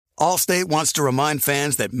Allstate wants to remind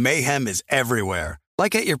fans that mayhem is everywhere,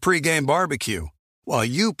 like at your pregame barbecue. While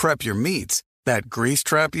you prep your meats, that grease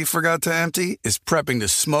trap you forgot to empty is prepping to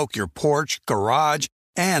smoke your porch, garage,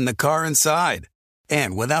 and the car inside.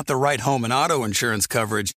 And without the right home and auto insurance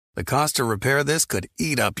coverage, the cost to repair this could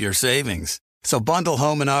eat up your savings. So bundle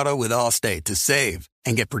home and auto with Allstate to save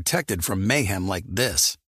and get protected from mayhem like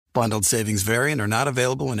this. Bundled savings vary and are not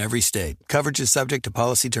available in every state. Coverage is subject to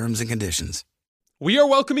policy terms and conditions. We are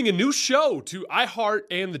welcoming a new show to iHeart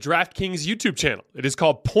and the DraftKings YouTube channel. It is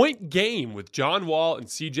called Point Game with John Wall and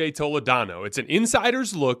CJ Toledano. It's an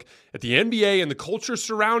insider's look at the NBA and the culture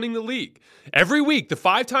surrounding the league. Every week, the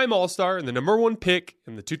five-time All-Star and the number one pick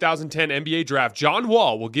in the 2010 NBA draft, John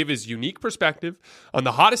Wall, will give his unique perspective on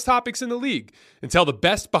the hottest topics in the league and tell the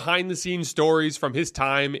best behind-the-scenes stories from his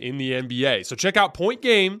time in the NBA. So check out Point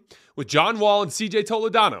Game with John Wall and CJ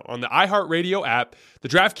Toledano on the iHeartRadio app, the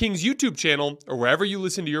DraftKings YouTube channel, or wherever you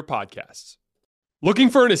listen to your podcasts. Looking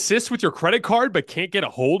for an assist with your credit card but can't get a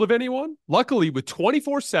hold of anyone? Luckily, with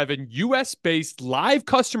 24/7 US-based live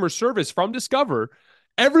customer service from Discover,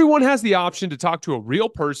 everyone has the option to talk to a real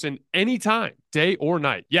person anytime, day or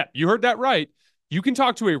night. Yeah, you heard that right. You can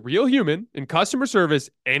talk to a real human in customer service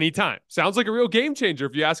anytime. Sounds like a real game changer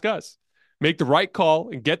if you ask us. Make the right call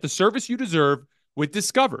and get the service you deserve with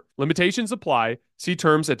Discover. Limitations apply. See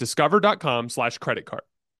terms at discover.com/creditcard.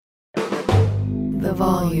 The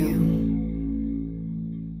volume.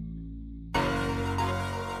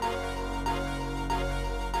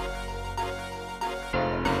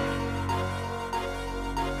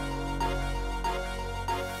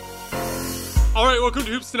 All right, welcome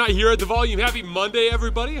to Hoops Tonight here at The Volume. Happy Monday,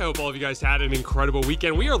 everybody. I hope all of you guys had an incredible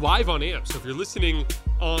weekend. We are live on AMP, so if you're listening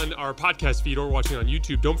on our podcast feed or watching on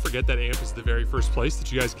YouTube, don't forget that AMP is the very first place that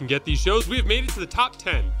you guys can get these shows. We have made it to the top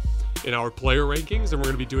 10 in our player rankings, and we're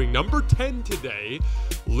going to be doing number 10 today,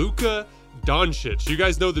 Luka Doncic. You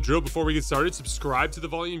guys know the drill. Before we get started, subscribe to The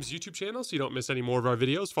Volume's YouTube channel so you don't miss any more of our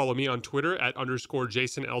videos. Follow me on Twitter at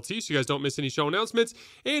 _JasonLT so you guys don't miss any show announcements.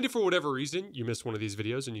 And if for whatever reason you missed one of these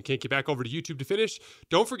videos and you can't get back over to YouTube to finish,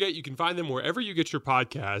 don't forget you can find them wherever you get your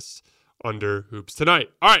podcasts under Hoops Tonight.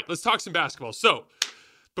 All right, let's talk some basketball. So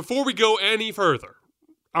before we go any further,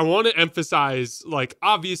 I want to emphasize,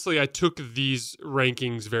 obviously I took these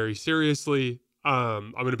rankings very seriously.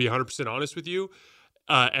 I'm going to be 100% honest with you.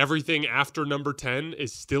 Everything after number 10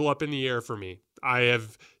 is still up in the air for me. I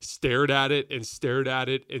have stared at it and stared at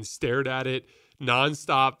it and stared at it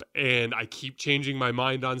nonstop, and I keep changing my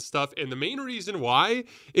mind on stuff. And the main reason why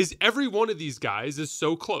is every one of these guys is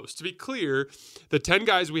so close. To be clear, the 10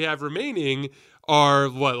 guys we have remaining are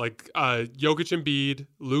Jokic, Embiid,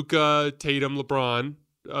 Luka, Tatum, LeBron,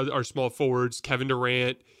 our small forwards, Kevin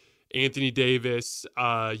Durant, Anthony Davis,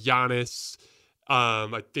 Giannis.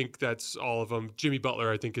 I think that's all of them. Jimmy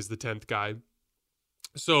Butler, I think, is the 10th guy.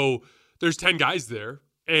 So there's 10 guys there.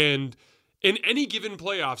 And in any given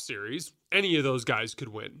playoff series, any of those guys could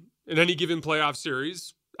win. In any given playoff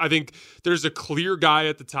series, I think there's a clear guy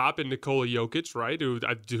at the top in Nikola Jokic, right, who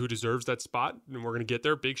deserves that spot. And we're going to get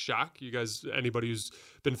there. Big shock. You guys, anybody who's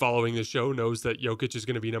been following the show knows that Jokic is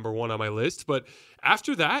going to be number one on my list. But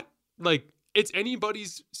after that, it's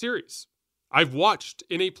anybody's series. I've watched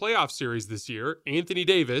in a playoff series this year, Anthony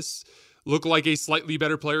Davis look like a slightly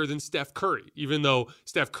better player than Steph Curry, even though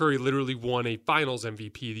Steph Curry literally won a finals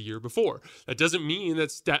MVP the year before. That doesn't mean that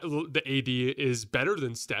the AD is better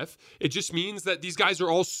than Steph. It just means that these guys are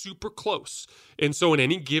all super close. And so in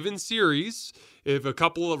any given series, if a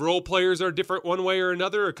couple of role players are different one way or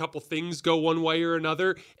another, a couple things go one way or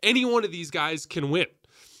another, any one of these guys can win.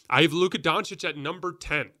 I have Luka Doncic at number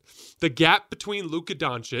 10. The gap between Luka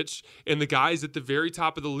Doncic and the guys at the very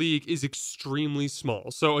top of the league is extremely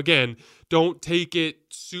small. So again, don't take it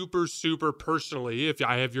super, super personally if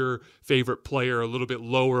I have your favorite player a little bit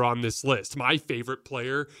lower on this list. My favorite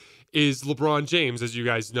player is LeBron James, as you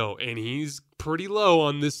guys know, and he's pretty low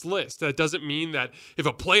on this list. That doesn't mean that if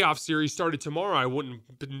a playoff series started tomorrow, I wouldn't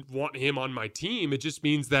want him on my team. It just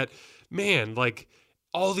means that, man,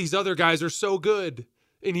 all these other guys are so good.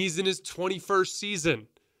 And he's in his 21st season,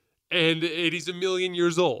 and he's a million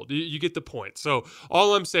years old. You get the point. So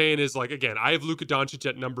all I'm saying is, again, I have Luka Doncic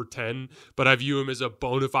at number 10, but I view him as a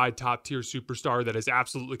bona fide top-tier superstar that is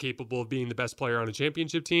absolutely capable of being the best player on a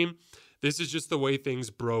championship team. This is just the way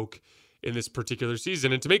things broke in this particular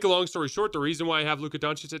season. And to make a long story short, the reason why I have Luka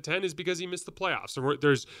Doncic at 10 is because he missed the playoffs. So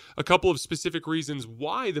there's a couple of specific reasons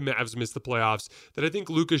why the Mavs missed the playoffs that I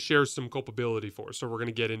think Luka shares some culpability for. So we're going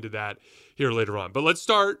to get into that here later on. But let's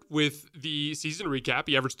start with the season recap.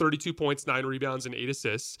 He averaged 32 points, 9 rebounds, and 8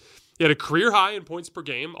 assists. He had a career high in points per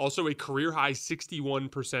game, also a career high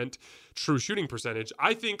 61% true shooting percentage.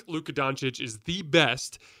 I think Luka Doncic is the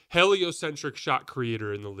best heliocentric shot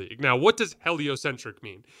creator in the league. Now, what does heliocentric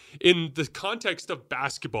mean? In the context of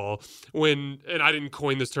basketball, and I didn't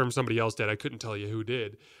coin this term, somebody else did, I couldn't tell you who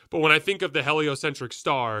did, but when I think of the heliocentric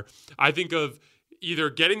star, I think of either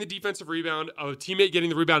getting the defensive rebound, a teammate getting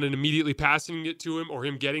the rebound and immediately passing it to him, or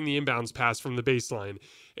him getting the inbounds pass from the baseline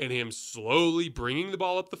and him slowly bringing the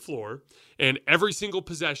ball up the floor. And every single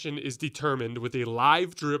possession is determined with a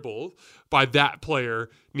live dribble by that player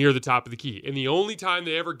near the top of the key. And the only time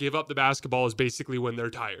they ever give up the basketball is basically when they're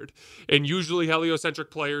tired. And usually heliocentric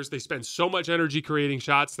players, they spend so much energy creating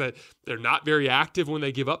shots that they're not very active when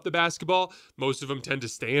they give up the basketball. Most of them tend to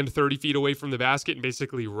stand 30 feet away from the basket and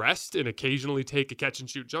basically rest and occasionally take a catch and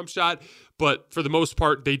shoot jump shot. But for the most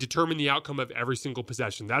part, they determine the outcome of every single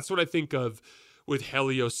possession. That's what I think of with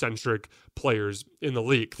heliocentric players in the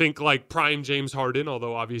league. Think like prime James Harden,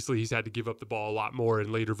 although obviously he's had to give up the ball a lot more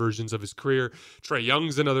in later versions of his career. Trae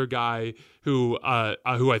Young's another guy who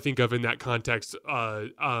I think of in that context.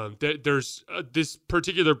 There's this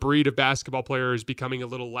particular breed of basketball player is becoming a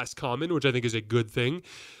little less common, which I think is a good thing.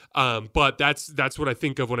 But that's what I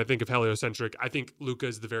think of when I think of heliocentric. I think Luka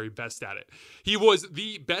is the very best at it. He was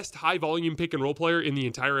the best high volume pick and roll player in the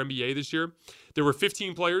entire NBA this year. There were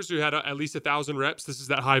 15 players who had at least 1,000 reps. This is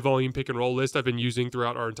that high volume pick and roll list I've been using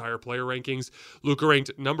throughout our entire player rankings. Luka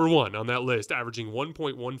ranked number 1 on that list, averaging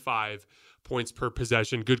 1.15 points per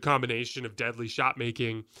possession. Good combination of deadly shot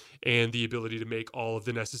making and the ability to make all of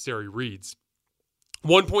the necessary reads.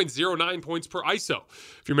 1.09 points per ISO.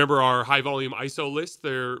 If you remember our high volume ISO list,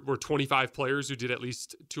 there were 25 players who did at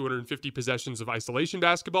least 250 possessions of isolation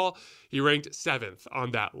basketball. He ranked 7th on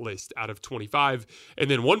that list out of 25. And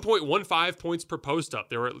then 1.15 points per post up.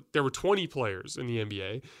 There were 20 players in the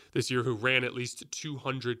NBA this year who ran at least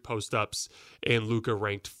 200 post ups, and Luka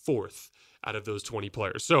ranked 4th out of those 20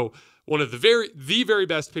 players. So one of the very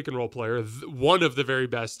best pick and roll player, one of the very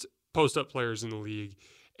best post up players in the league,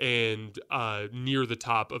 and near the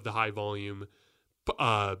top of the high volume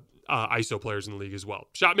ISO players in the league as well.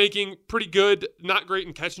 Shot making, pretty good. Not great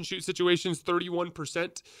in catch and shoot situations,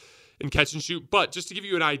 31% in catch and shoot. But just to give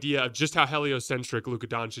you an idea of just how heliocentric Luka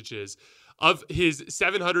Doncic is, of his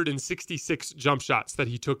 766 jump shots that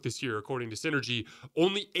he took this year, according to Synergy,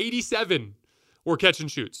 only 87 were catch and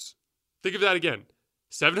shoots. Think of that again.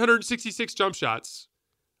 766 jump shots,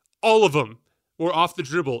 all of them were off the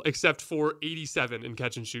dribble, except for 87 in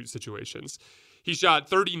catch and shoot situations. He shot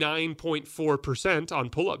 39.4% on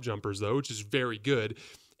pull-up jumpers, though, which is very good.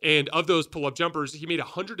 And of those pull-up jumpers, he made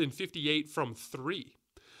 158 from 3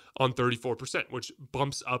 on 34%, which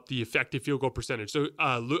bumps up the effective field goal percentage. So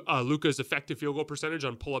Luka's effective field goal percentage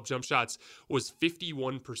on pull-up jump shots was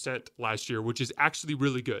 51% last year, which is actually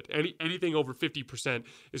really good. Anything over 50%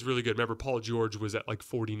 is really good. Remember, Paul George was at like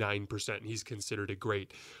 49%, and he's considered a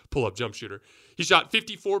great pull-up jump shooter. He shot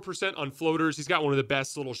 54% on floaters. He's got one of the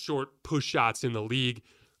best little short push shots in the league,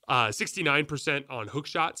 69% on hook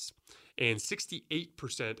shots, and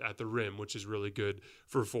 68% at the rim, which is really good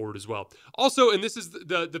for a forward as well. Also, and this is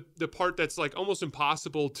the part that's like almost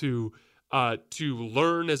impossible to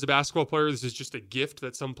learn as a basketball player. This is just a gift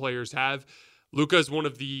that some players have. Luka is one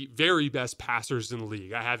of the very best passers in the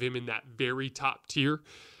league. I have him in that very top tier.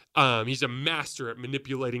 He's a master at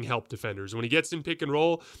manipulating help defenders. When he gets in pick and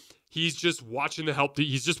roll, he's just watching the help.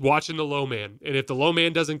 He's just watching the low man. And if the low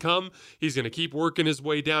man doesn't come, he's going to keep working his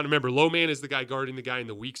way down. Remember, low man is the guy guarding the guy in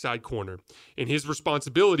the weak side corner. And his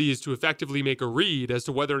responsibility is to effectively make a read as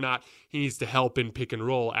to whether or not he needs to help in pick and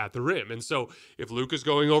roll at the rim. And so if Luka's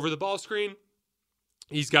going over the ball screen,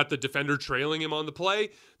 he's got the defender trailing him on the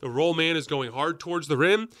play. The roll man is going hard towards the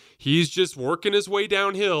rim. He's just working his way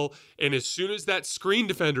downhill. And as soon as that screen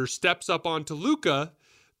defender steps up onto Luka,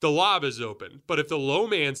 the lob is open. But if the low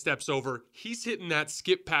man steps over, he's hitting that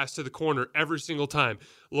skip pass to the corner every single time.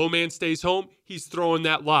 Low man stays home, he's throwing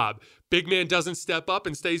that lob. Big man doesn't step up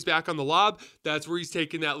and stays back on the lob. That's where he's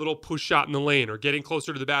taking that little push shot in the lane or getting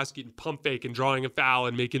closer to the basket and pump fake and drawing a foul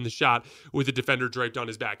and making the shot with the defender draped on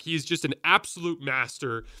his back. He's just an absolute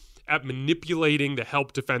master at manipulating the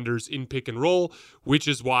help defenders in pick and roll, which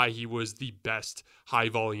is why he was the best high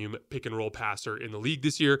volume pick and roll passer in the league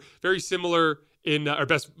this year. Very similar in our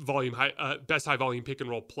best high volume pick and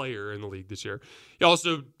roll player in the league this year. He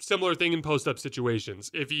also, similar thing in post up situations.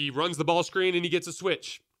 If he runs the ball screen and he gets a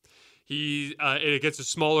switch, it gets a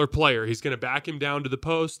smaller player, he's going to back him down to the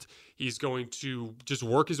post. He's going to just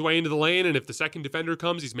work his way into the lane. And if the second defender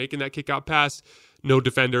comes, he's making that kick out pass. No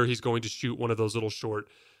defender, he's going to shoot one of those little short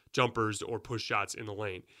jumpers or push shots in the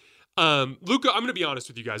lane. Luka, I'm going to be honest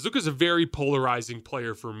with you guys. Luka's a very polarizing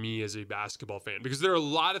player for me as a basketball fan because there are a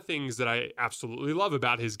lot of things that I absolutely love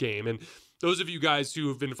about his game. And those of you guys who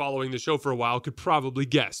have been following the show for a while could probably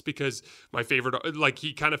guess because my favorite, like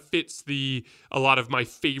he kind of fits a lot of my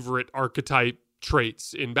favorite archetype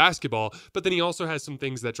traits in basketball, but then he also has some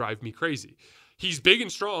things that drive me crazy. He's big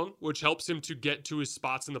and strong, which helps him to get to his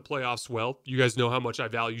spots in the playoffs well. You guys know how much I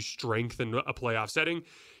value strength in a playoff setting.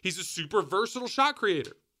 He's a super versatile shot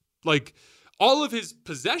creator. Like, all of his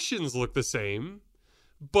possessions look the same,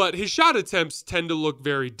 but his shot attempts tend to look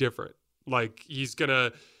very different. Like, he's going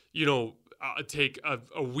to, take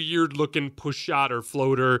a weird-looking push shot or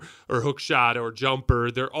floater or hook shot or jumper.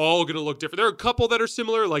 They're all going to look different. There are a couple that are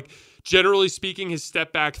similar. Like, generally speaking, his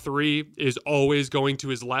step-back three is always going to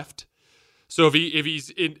his left. So if he's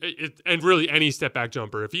in, and really any step back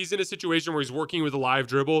jumper, if he's in a situation where he's working with a live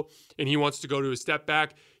dribble and he wants to go to a step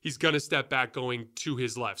back, he's going to step back going to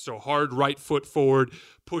his left. So hard right foot forward,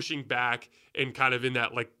 pushing back, and kind of in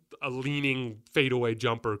that like a leaning fadeaway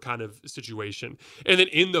jumper kind of situation. And then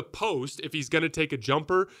in the post, if he's going to take a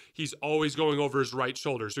jumper, he's always going over his right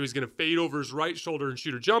shoulder. So he's going to fade over his right shoulder and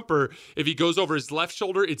shoot a jumper. If he goes over his left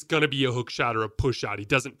shoulder, it's going to be a hook shot or a push shot. He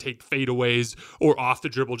doesn't take fadeaways or off the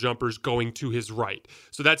dribble jumpers going to his right.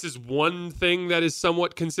 So that's his one thing that is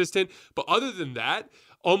somewhat consistent. But other than that,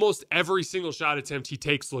 almost every single shot attempt he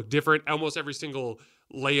takes look different. Almost every single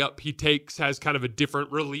layup he takes has kind of a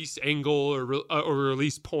different release angle or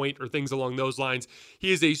release point or things along those lines.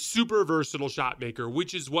 He is a super versatile shot maker,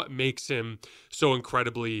 which is what makes him so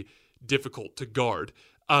incredibly difficult to guard.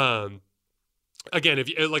 Again, if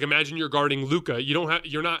you imagine you're guarding Luka,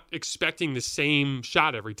 you're not expecting the same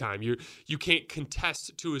shot every time. You can't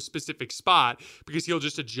contest to a specific spot because he'll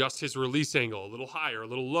just adjust his release angle a little higher, a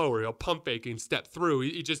little lower. He'll pump fake and step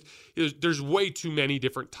through. There's way too many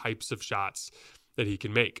different types of shots that he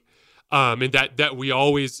can make. And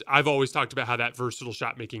I've always talked about how that versatile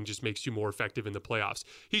shot making just makes you more effective in the playoffs.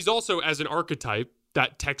 He's also, as an archetype,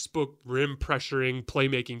 that textbook rim pressuring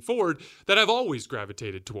playmaking forward that I've always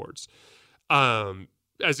gravitated towards. When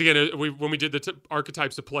we did the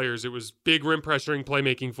archetypes of players, it was big rim pressuring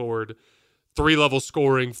playmaking forward, 3-level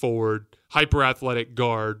scoring forward, hyper athletic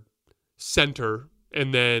guard, center,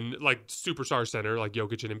 and then like superstar center like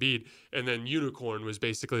Jokic and Embiid, and then unicorn was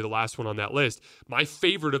basically the last one on that list. My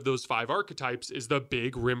favorite of those 5 archetypes is the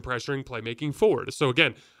big rim pressuring playmaking forward. So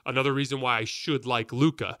again, another reason why I should like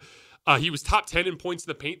Luka. He was top 10 in points in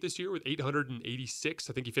the paint this year with 886.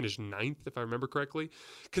 I think he finished 9th, if I remember correctly.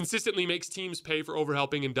 Consistently makes teams pay for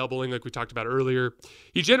overhelping and doubling like we talked about earlier.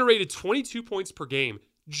 He generated 22 points per game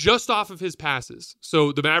just off of his passes.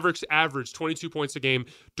 So the Mavericks averaged 22 points a game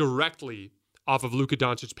directly off of Luka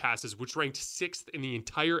Doncic passes, which ranked 6th in the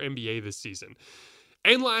entire NBA this season.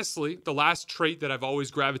 And lastly, the last trait that I've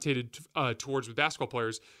always gravitated towards with basketball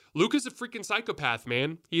players, Luka's a freaking psychopath,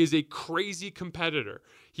 man. He is a crazy competitor.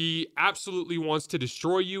 He absolutely wants to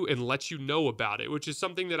destroy you and let you know about it, which is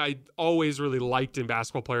something that I always really liked in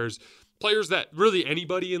basketball players. Players that really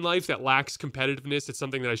anybody in life that lacks competitiveness, it's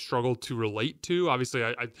something that I struggle to relate to. Obviously,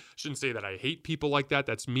 I shouldn't say that I hate people like that.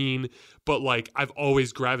 That's mean. But like I've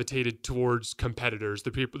always gravitated towards competitors.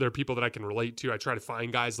 They're people that I can relate to. I try to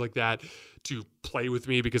find guys like that to play with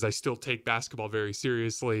me because I still take basketball very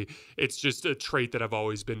seriously. It's just a trait that I've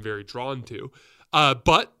always been very drawn to.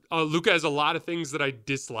 But Luka has a lot of things that I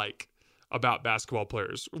dislike about basketball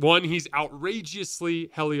players. One, he's outrageously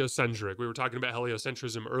heliocentric. We were talking about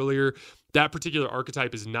heliocentrism earlier. That particular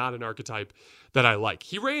archetype is not an archetype that I like.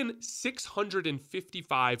 He ran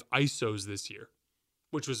 655 ISOs this year,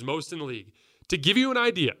 which was most in the league. To give you an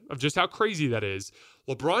idea of just how crazy that is,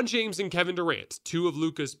 LeBron James and Kevin Durant, 2 of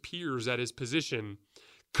Luka's peers at his position,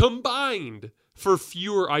 combined for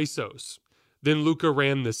fewer ISOs than Luka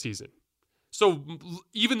ran this season. So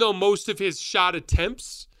even though most of his shot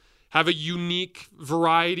attempts have a unique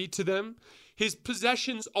variety to them, his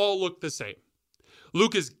possessions all look the same.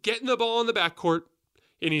 Luka's getting the ball in the backcourt,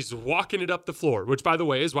 and he's walking it up the floor, which, by the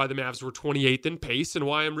way, is why the Mavs were 28th in pace and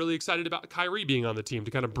why I'm really excited about Kyrie being on the team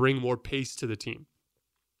to kind of bring more pace to the team.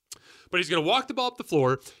 But he's going to walk the ball up the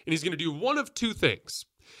floor, and he's going to do one of 2 things.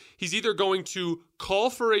 He's either going to call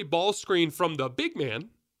for a ball screen from the big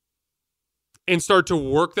man and start to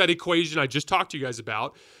work that equation I just talked to you guys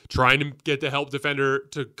about, trying to get the help defender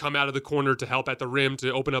to come out of the corner to help at the rim,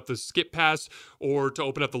 to open up the skip pass, or to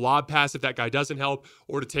open up the lob pass if that guy doesn't help,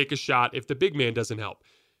 or to take a shot if the big man doesn't help.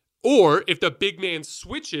 Or if the big man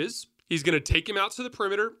switches, he's going to take him out to the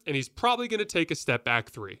perimeter, and he's probably going to take a step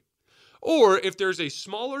back 3. Or if there's a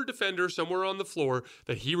smaller defender somewhere on the floor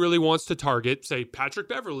that he really wants to target, say Patrick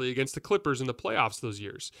Beverley against the Clippers in the playoffs those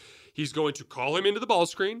years, he's going to call him into the ball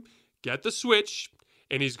screen, get the switch,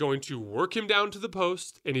 and he's going to work him down to the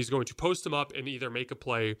post, and he's going to post him up and either make a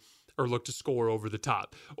play or look to score over the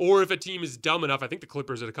top. Or if a team is dumb enough, I think the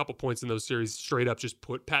Clippers at a couple points in those series straight up just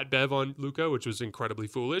put Pat Bev on Luka, which was incredibly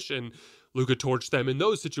foolish, and Luka torched them in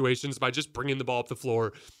those situations by just bringing the ball up the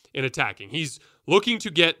floor and attacking. He's looking to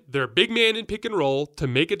get their big man in pick and roll to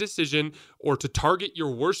make a decision or to target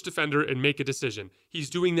your worst defender and make a decision. He's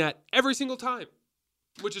doing that every single time,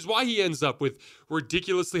 which is why he ends up with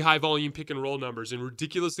ridiculously high volume pick and roll numbers and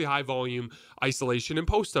ridiculously high volume isolation and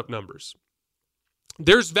post-up numbers.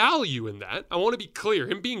 There's value in that. I want to be clear.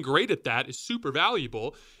 Him being great at that is super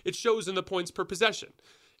valuable. It shows in the points per possession.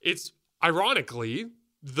 It's ironically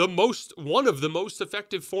one of the most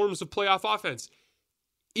effective forms of playoff offense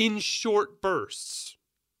in short bursts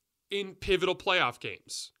in pivotal playoff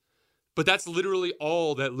games. But that's literally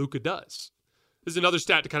all that Luka does. This is another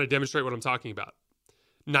stat to kind of demonstrate what I'm talking about.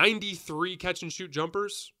 93 catch and shoot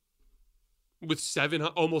jumpers with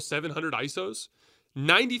almost 700 ISOs.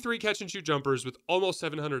 93 catch and shoot jumpers with almost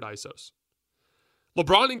 700 ISOs.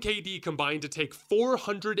 LeBron and KD combined to take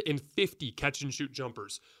 450 catch and shoot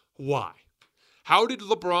jumpers. Why? How did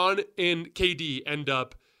LeBron and KD end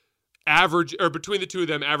up between the two of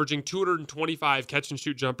them averaging 225 catch and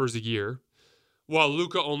shoot jumpers a year, while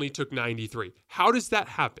Luka only took 93? How does that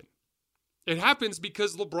happen? It happens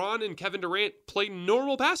because LeBron and Kevin Durant play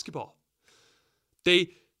normal basketball.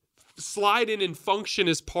 They slide in and function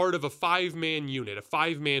as part of a 5-man unit, a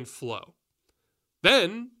 5-man flow.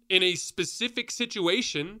 Then, in a specific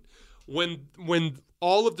situation, when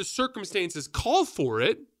all of the circumstances call for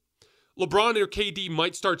it, LeBron or KD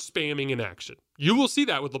might start spamming in action. You will see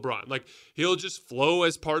that with LeBron. Like, he'll just flow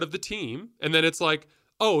as part of the team, and then it's like,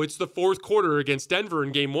 oh, it's the fourth quarter against Denver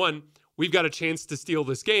in game 1. We've got a chance to steal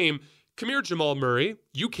this game. Come here, Jamal Murray.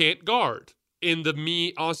 You can't guard in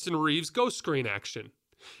the Austin Reeves ghost screen action.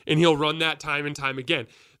 And he'll run that time and time again.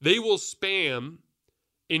 They will spam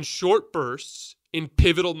in short bursts in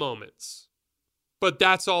pivotal moments. But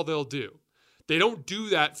that's all they'll do. They don't do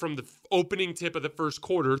that from the opening tip of the first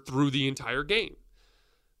quarter through the entire game.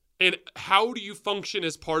 And how do you function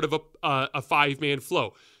as part of a 5-man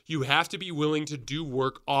flow? You have to be willing to do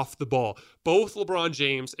work off the ball. Both LeBron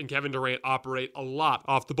James and Kevin Durant operate a lot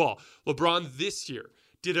off the ball. LeBron this year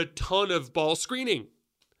did a ton of ball screening.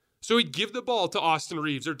 So he'd give the ball to Austin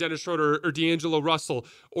Reeves or Dennis Schroeder or D'Angelo Russell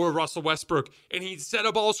or Russell Westbrook, and he'd set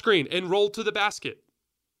a ball screen and roll to the basket.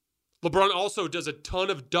 LeBron also does a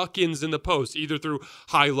ton of duck-ins in the post, either through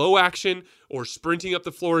high-low action or sprinting up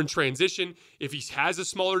the floor in transition. If he has a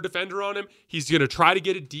smaller defender on him, he's going to try to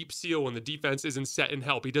get a deep seal when the defense isn't set and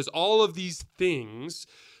help. He does all of these things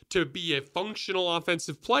to be a functional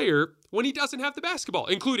offensive player when he doesn't have the basketball,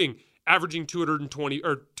 including averaging 220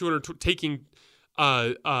 or 200, taking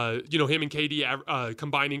him and KD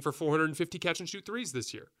combining for 450 catch and shoot threes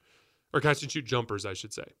this year, or catch and shoot jumpers, I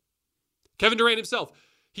should say. Kevin Durant himself,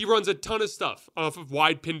 he runs a ton of stuff off of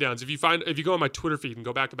wide pin downs. If you go on my Twitter feed and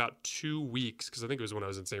go back about 2 weeks, because I think it was when I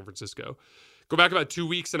was in San Francisco, go back about 2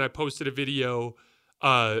 weeks and I posted a video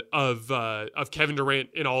of Kevin Durant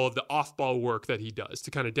and all of the off-ball work that he does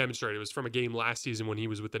to kind of demonstrate. It was from a game last season when he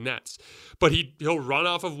was with the Nets. But he'll run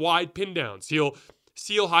off of wide pin downs. He'll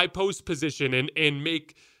seal high post position and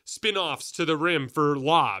make spin-offs to the rim for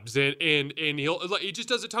lobs. And he just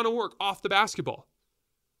does a ton of work off the basketball.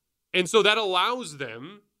 And so that allows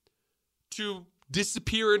them to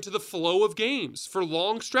disappear into the flow of games for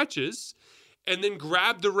long stretches and then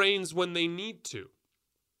grab the reins when they need to,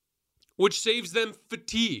 which saves them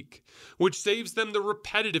fatigue, which saves them the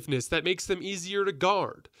repetitiveness that makes them easier to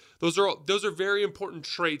guard. Those are very important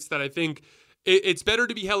traits that I think it's better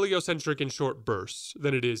to be heliocentric in short bursts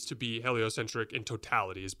than it is to be heliocentric in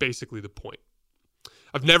totality, is basically the point.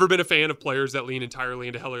 I've never been a fan of players that lean entirely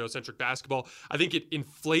into heliocentric basketball. I think it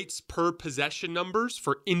inflates per possession numbers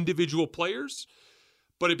for individual players,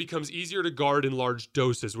 but it becomes easier to guard in large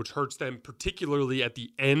doses, which hurts them particularly at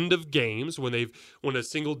the end of games when a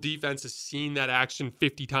single defense has seen that action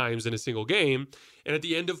 50 times in a single game, and at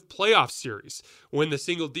the end of playoff series when the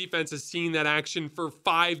single defense has seen that action for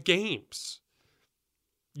 5 games.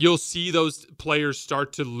 You'll see those players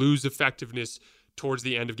start to lose effectiveness towards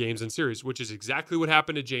the end of games and series, which is exactly what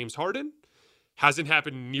happened to James Harden. Hasn't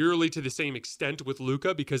happened nearly to the same extent with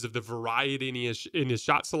Luka because of the variety in his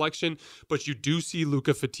shot selection, but you do see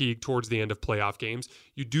Luka fatigue towards the end of playoff games.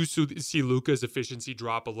 You do see Luka's efficiency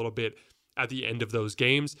drop a little bit at the end of those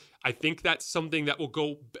games. I think that's something that will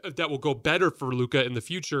go better for Luka in the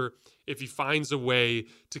future if he finds a way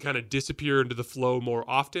to kind of disappear into the flow more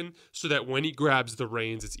often so that when he grabs the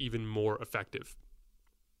reins, it's even more effective.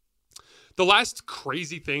 The last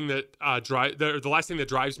crazy thing that the last thing that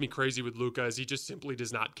drives me crazy with Luka is he just simply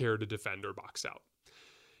does not care to defend or box out.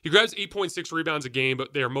 He grabs 8.6 rebounds a game,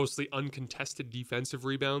 but they are mostly uncontested defensive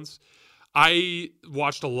rebounds. I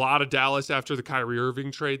watched a lot of Dallas after the Kyrie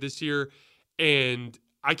Irving trade this year, and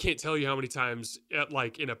I can't tell you how many times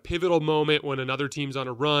in a pivotal moment when another team's on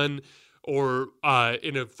a run, or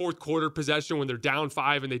in a fourth quarter possession when they're down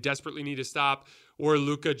 5 and they desperately need to stop, where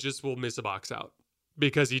Luka just will miss a box out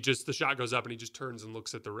because the shot goes up and he just turns and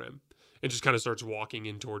looks at the rim and just kind of starts walking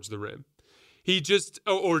in towards the rim. He just,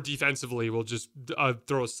 or defensively, will just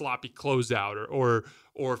throw a sloppy closeout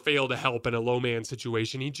or fail to help in a low man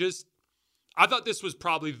situation. I thought this was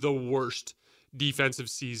probably the worst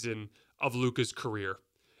defensive season of Luka's career.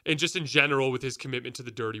 And just in general, with his commitment to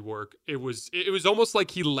the dirty work, it was almost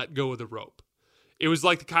like he let go of the rope. It was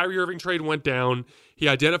like the Kyrie Irving trade went down. He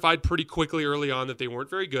identified pretty quickly early on that they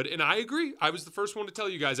weren't very good. And I agree. I was the first one to tell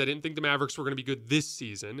you guys I didn't think the Mavericks were going to be good this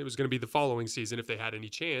season. It was going to be the following season if they had any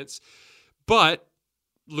chance. But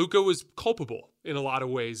Luka was culpable in a lot of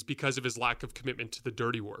ways because of his lack of commitment to the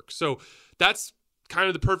dirty work. So that's kind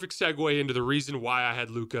of the perfect segue into the reason why I had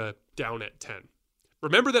Luka down at 10.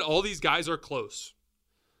 Remember that all these guys are close.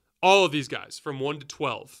 All of these guys from 1 to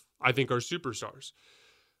 12, I think, are superstars.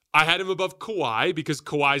 I had him above Kawhi because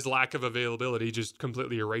Kawhi's lack of availability just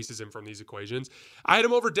completely erases him from these equations. I had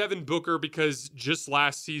him over Devin Booker because just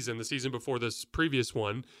last season, the season before this previous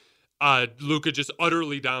one, Luka just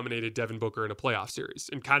utterly dominated Devin Booker in a playoff series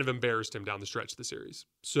and kind of embarrassed him down the stretch of the series.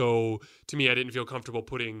 So to me, I didn't feel comfortable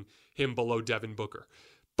putting him below Devin Booker.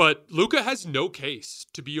 But Luka has no case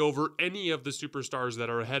to be over any of the superstars that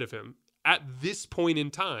are ahead of him at this point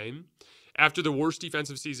in time, after the worst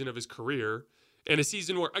defensive season of his career, and a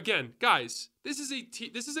season where, again, guys, this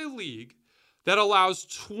is a league that allows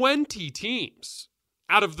 20 teams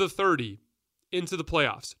out of the 30 into the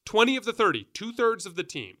playoffs. 20 of the 30, 2/3 of the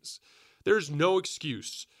teams. There's no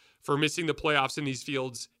excuse for missing the playoffs in these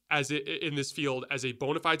fields in this field as a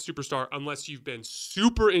bona fide superstar, unless you've been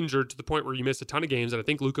super injured to the point where you miss a ton of games. And I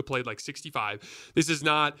think Luka played like 65. This is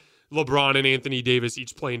not LeBron and Anthony Davis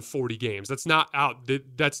each playing 40 games. That's not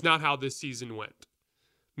how this season went.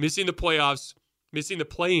 Missing the playoffs, missing the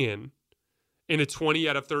play-in a 20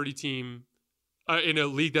 out of 30 team, in a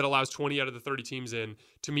league that allows 20 out of the 30 teams in,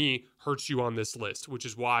 to me, hurts you on this list, which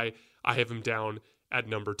is why I have him down at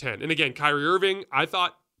number 10. And again, Kyrie Irving, I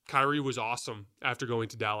thought Kyrie was awesome after going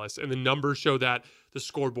to Dallas, and the numbers show that. The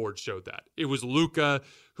scoreboard showed that. It was Luka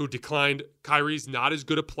who declined. Kyrie's not as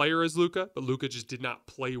good a player as Luka, but Luka just did not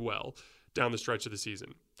play well down the stretch of the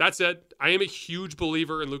season. That said, I am a huge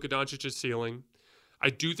believer in Luka Doncic's ceiling. I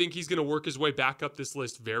do think he's going to work his way back up this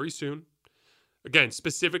list very soon. Again,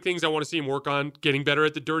 specific things I want to see him work on: getting better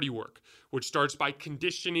at the dirty work, which starts by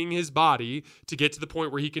conditioning his body to get to the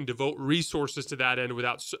point where he can devote resources to that end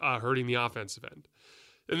without hurting the offensive end.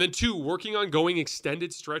 And then 2, working on going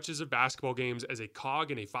extended stretches of basketball games as a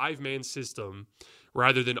cog in a 5-man system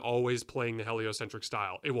rather than always playing the heliocentric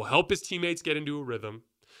style. It will help his teammates get into a rhythm.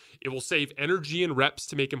 It will save energy and reps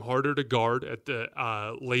to make him harder to guard at the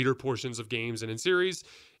later portions of games and in series.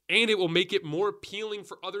 And it will make it more appealing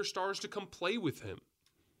for other stars to come play with him,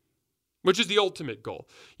 which is the ultimate goal.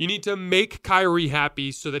 You need to make Kyrie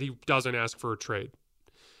happy so that he doesn't ask for a trade.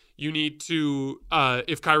 You need to,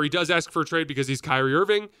 if Kyrie does ask for a trade because he's Kyrie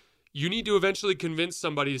Irving, you need to eventually convince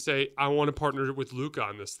somebody to say, I want to partner with Luka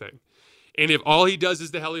on this thing. And if all he does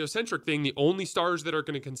is the heliocentric thing, the only stars that are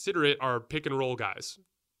going to consider it are pick and roll guys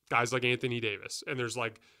like Anthony Davis. And there's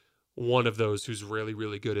like one of those who's really,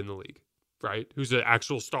 really good in the league, right? Who's an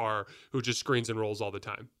actual star who just screens and rolls all the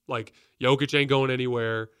time. Like Jokic ain't going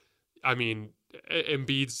anywhere. I mean,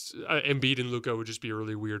 Embiid and Luka would just be a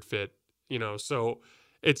really weird fit, so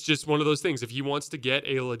it's just one of those things. If he wants to get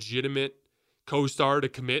a legitimate co-star to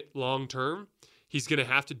commit long-term, he's going to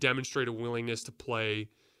have to demonstrate a willingness to play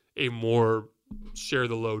a more share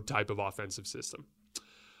the load type of offensive system.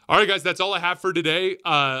 All right, guys, that's all I have for today.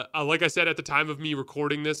 Like I said, at the time of me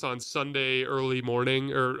recording this on Sunday early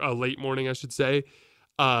morning, or late morning, I should say,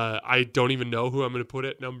 I don't even know who I'm going to put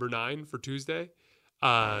at number 9 for Tuesday.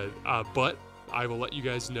 But I will let you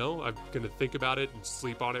guys know. I'm going to think about it and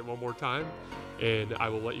sleep on it one more time. And I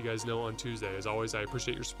will let you guys know on Tuesday. As always, I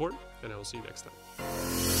appreciate your support, and I will see you next time.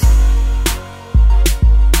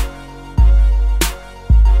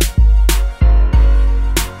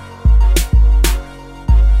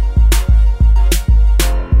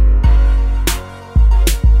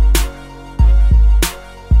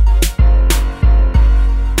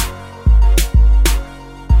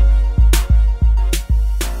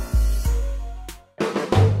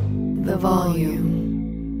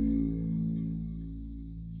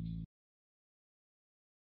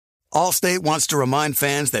 Allstate wants to remind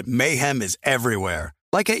fans that mayhem is everywhere,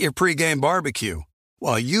 like at your pregame barbecue.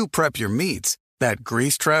 While you prep your meats, that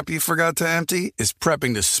grease trap you forgot to empty is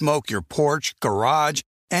prepping to smoke your porch, garage,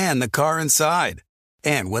 and the car inside.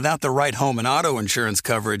 And without the right home and auto insurance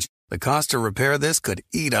coverage, the cost to repair this could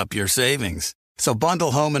eat up your savings. So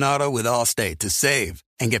bundle home and auto with Allstate to save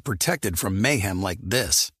and get protected from mayhem like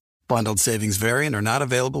this. Bundled savings vary and are not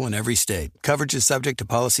available in every state. Coverage is subject to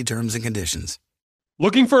policy terms and conditions.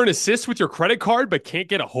 Looking for an assist with your credit card but can't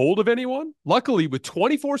get a hold of anyone? Luckily, with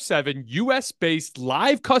 24/7 US-based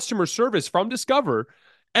live customer service from Discover,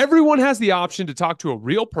 everyone has the option to talk to a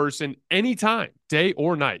real person anytime, day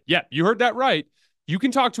or night. Yeah, you heard that right. You can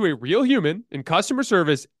talk to a real human in customer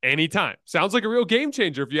service anytime. Sounds like a real game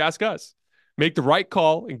changer if you ask us. Make the right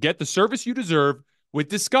call and get the service you deserve with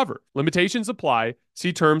Discover. Limitations apply.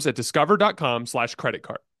 See terms at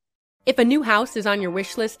discover.com/creditcard. If a new house is on your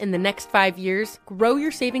wish list in the next 5 years, grow your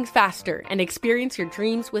savings faster and experience your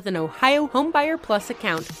dreams with an Ohio Homebuyer Plus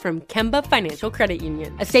account from Kemba Financial Credit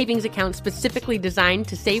Union. A savings account specifically designed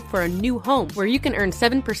to save for a new home where you can earn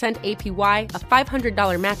 7% APY, a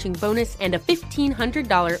 $500 matching bonus, and a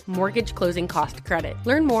 $1,500 mortgage closing cost credit.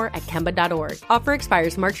 Learn more at Kemba.org. Offer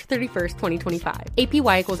expires March 31st, 2025.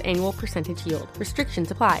 APY equals annual percentage yield. Restrictions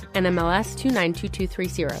apply. NMLS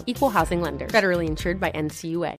 292230. Equal housing lender. Federally insured by NCUA.